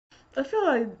I feel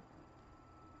like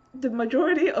the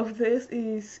majority of this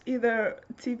is either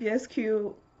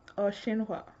TVSQ or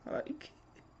Shinhwa. Like,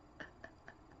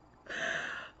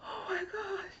 oh my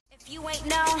gosh. If you ain't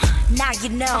know, now you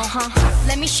know.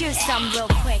 Let me shoot some real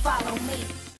quick. Follow me.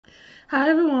 Hi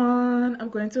everyone, I'm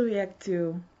going to react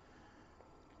to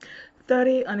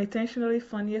 30 unintentionally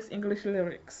funniest English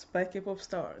lyrics by K-pop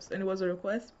stars, and it was a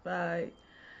request by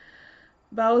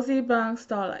Baozi Bang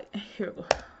Starlight. Here we go.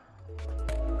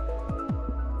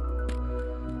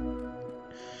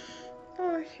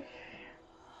 Okay.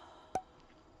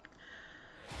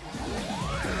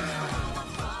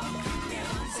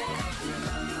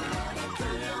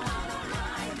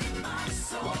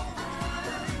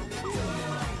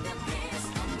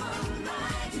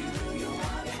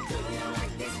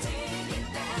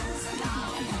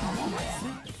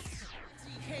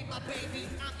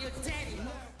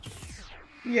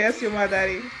 Yes, you're my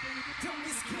daddy.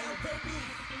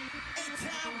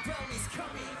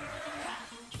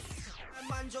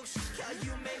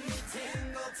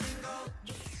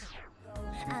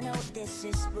 I know this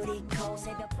is pretty cold.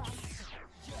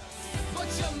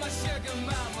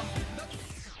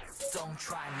 Don't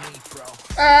try me, bro.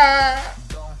 Ah.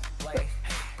 Don't play,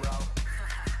 bro.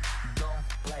 Don't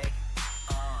play.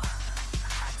 I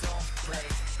don't play,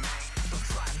 man. Don't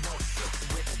try no shit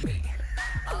with me.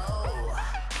 Oh.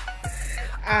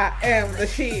 I am the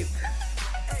sheep.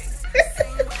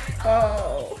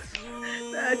 Oh,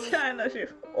 that China sheep.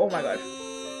 Oh my gosh.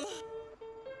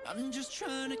 I'm just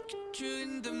trying to get you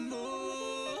in the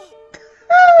mood.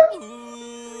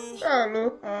 Oh,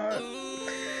 look.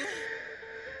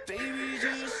 Baby,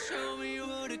 just show me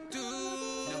what to do.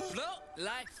 Now flow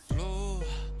like flow.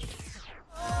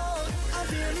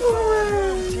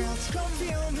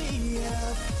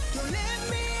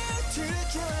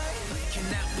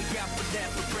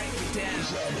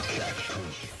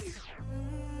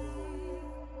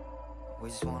 We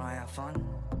just wanna have fun,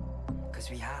 cause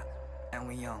we hot and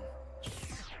we young.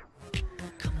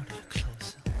 Come a little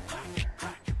closer.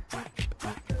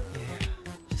 Yeah,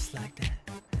 just like that.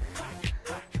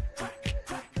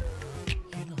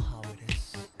 You know how it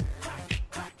is.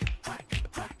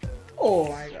 Oh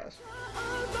my gosh.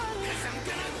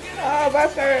 Oh,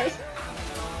 bastards.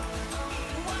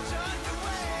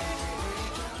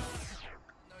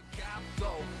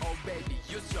 Oh baby,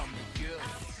 you show me good.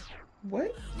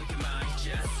 What? Look at my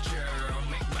gesture,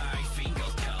 make my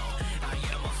fingers go. I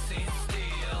am a sin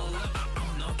still.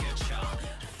 Look at you.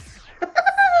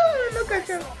 Look at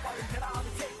you.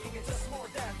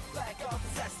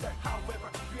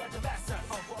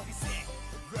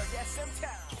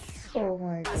 Oh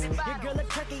my god. Your girl a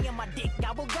turkey and my dick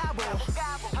gobble gobble. I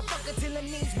fuck her till her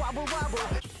knees wobble wobble.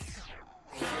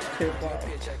 K-pop.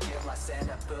 Bitch, I give my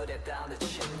Santa, put it down the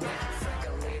chimney. Frank a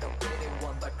little bitty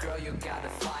one, but girl, you got a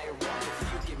fire one.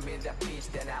 If you give me that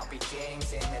bitch, then I'll be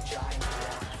James in a giant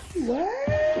one. What?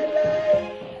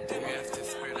 Then we have to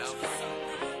spread out.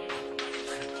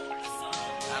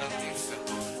 I don't think so.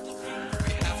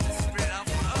 We have to spread out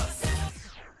for us.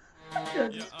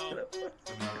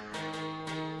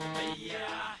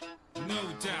 No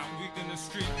doubt, we gonna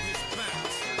street this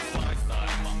bounce.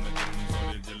 Lifestyle, manga,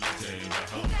 소리 질러대.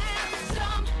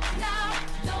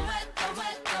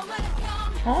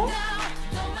 Huh?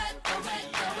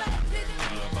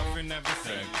 Buffering never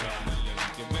said,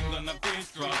 the wing on a beat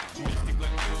drop. Mystic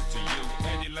like you to you,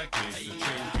 Eddie like this, the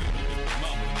true.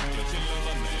 Mama, you chill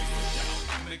over me.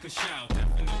 Make a shout,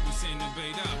 definitely send a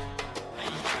bait up.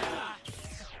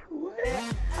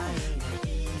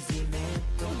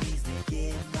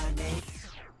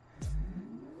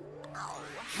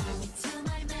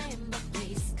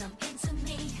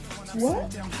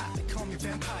 What?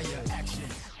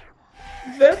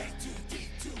 This?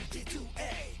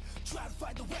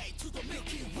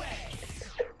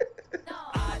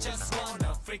 I just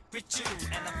wanna freak with you,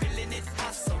 and I'm feeling it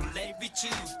hot, so late with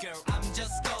you, girl. I'm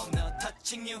just gonna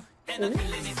touching you, and I'm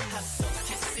feeling it hot, so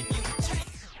kissing you.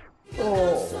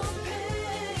 Oh.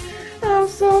 I'm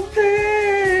so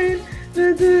pain.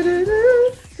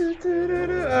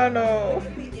 Oh no.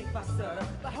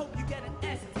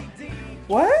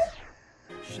 What?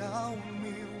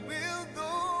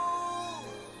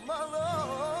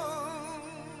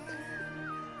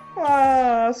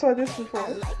 Wow, I saw this before. I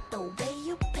like the way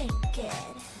you pink it.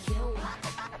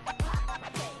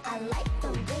 I like the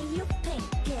way you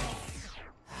pink it.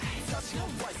 Touch your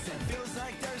voice and feels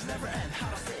like there's never end. How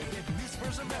to say it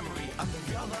whispers a memory. Under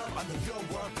your love, under your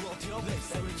world, blow to your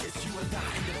lips. Every kiss you and I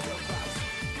in the real vibes.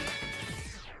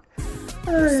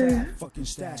 Ay. Fucking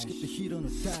stash, get the heat on the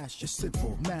dash, just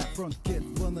simple. Mad front, get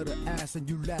one of the ass and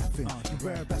you laughing. You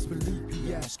rare best believe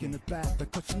you asking the back,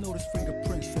 but you notice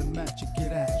fingerprints and match, you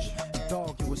get at you.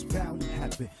 Dog, it was bound to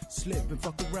happen. Slip and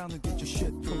fuck around and get your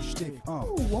shit pushed in.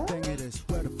 Thing it is,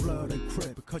 where the blood and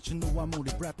crib, because you know I'm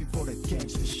only rapping for that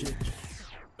gangster shit.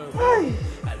 Ay.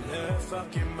 I love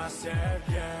fucking myself,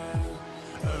 yeah.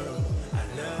 Oh,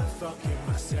 I love fucking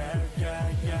myself,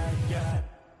 yeah, yeah, yeah.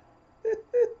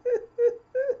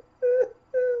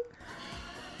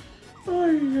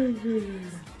 Ay, ay,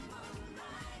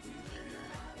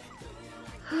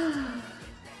 ay.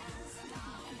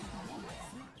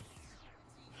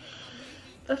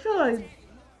 I feel like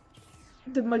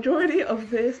the majority of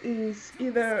this is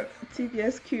either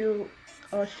TVSQ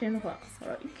or Shinhwa.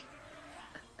 Like,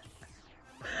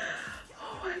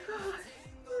 oh my god.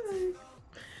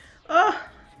 Oh.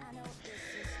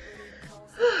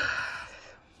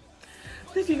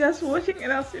 Thank you guys for watching,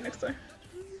 and I'll see you next time.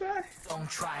 Bye. Don't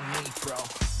try me, bro.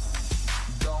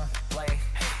 Don't play.